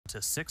to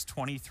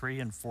 6:23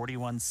 and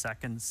 41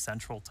 seconds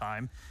Central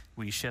Time.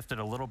 We shifted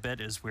a little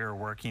bit as we were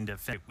working to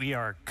fit. We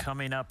are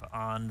coming up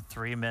on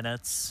 3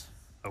 minutes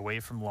away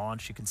from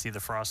launch. You can see the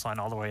frost line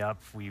all the way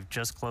up. We've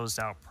just closed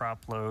out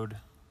prop load.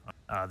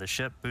 The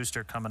ship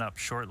booster coming up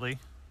shortly.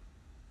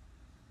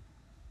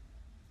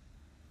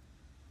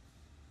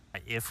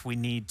 If we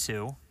need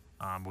to,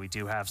 we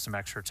do have some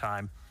extra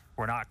time.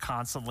 We're not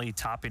constantly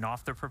topping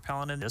off the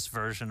propellant in this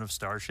version of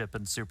Starship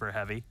and Super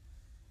Heavy.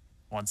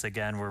 Once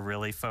again, we're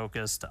really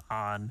focused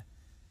on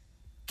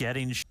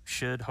getting,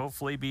 should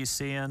hopefully be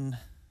seeing,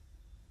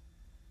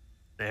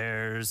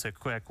 there's a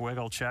quick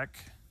wiggle check.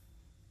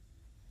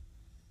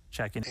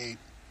 Checking. 8,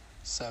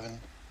 7,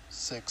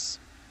 6,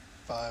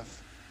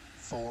 5,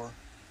 4,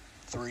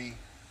 3,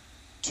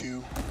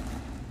 2,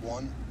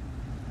 1.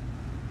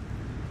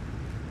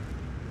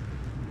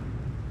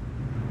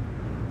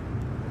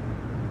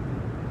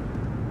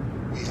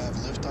 We have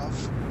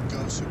liftoff.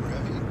 Go Super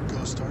Heavy.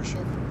 Go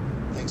Starship.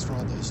 Thanks for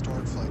all the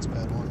historic flights,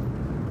 Pad 1.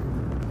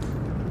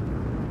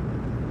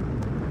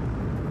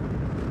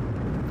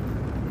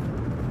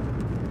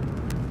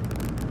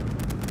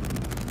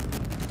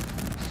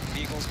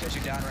 Vehicles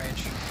pitching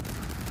downrange.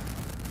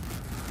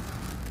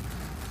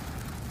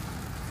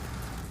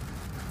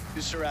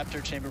 Booster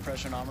Raptor chamber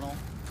pressure nominal.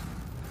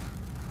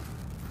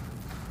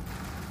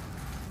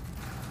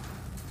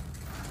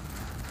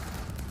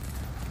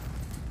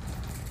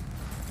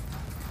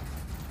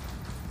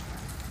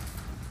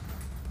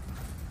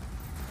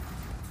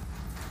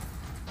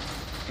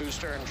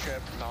 Booster and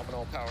ship,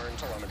 nominal power and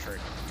telemetry.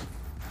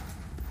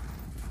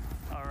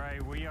 All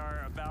right, we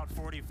are about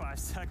 45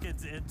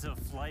 seconds into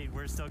flight.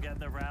 We're still getting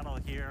the rattle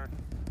here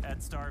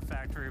at Star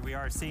Factory. We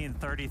are seeing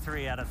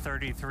 33 out of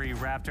 33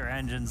 Raptor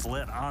engines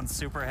lit on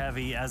Super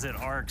Heavy as it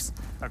arcs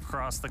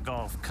across the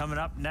Gulf. Coming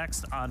up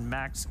next on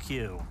Max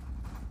Q.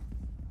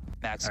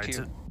 Max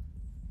Q.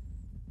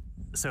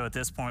 So at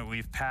this point,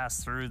 we've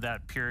passed through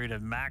that period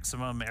of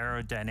maximum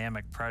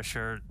aerodynamic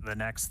pressure. The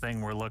next thing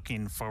we're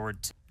looking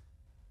forward to.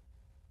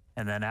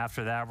 And then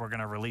after that, we're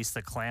going to release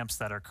the clamps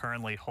that are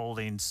currently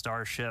holding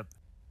Starship.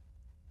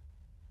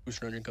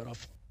 Booster engine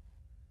cutoff.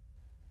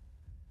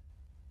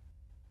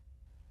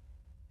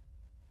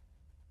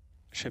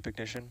 Ship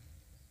ignition.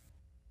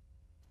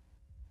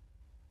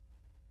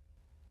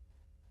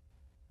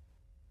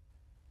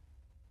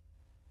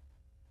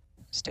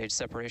 Stage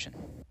separation.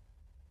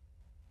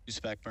 Use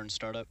backburn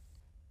startup.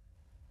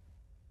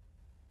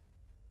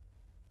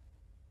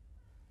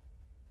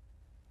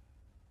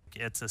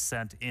 Its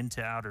ascent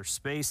into outer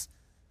space.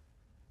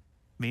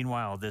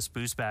 Meanwhile, this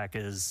boost back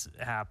is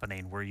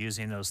happening. We're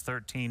using those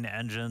 13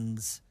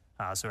 engines.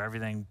 So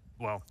everything,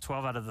 well,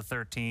 12 out of the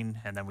 13,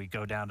 and then we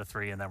go down to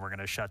 3, and then we're going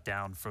to shut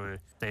down for,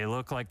 they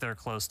look like they're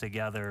close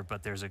together,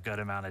 but there's a good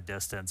amount of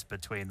distance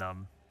between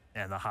them,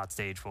 and the hot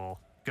stage will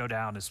go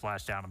down and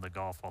splash down in the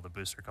Gulf while the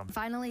booster comes.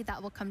 Finally,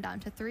 that will come down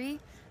to 3,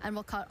 and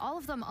we'll cut all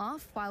of them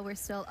off while we're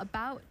still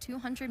about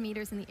 200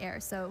 meters in the air.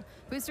 So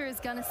booster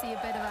is going to see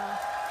a bit of a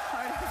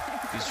hard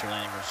Booster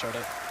landing room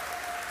startup.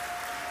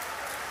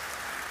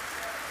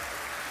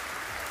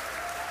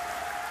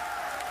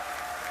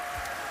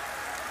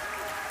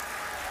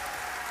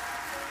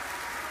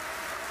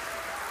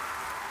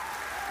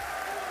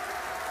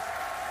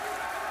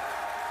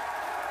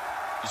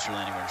 Booster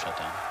landing room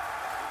shutdown.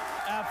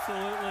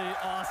 Absolutely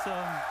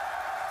awesome.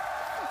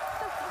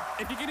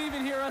 If you can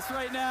even hear us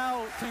right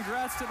now,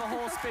 congrats to the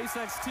whole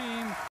SpaceX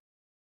team.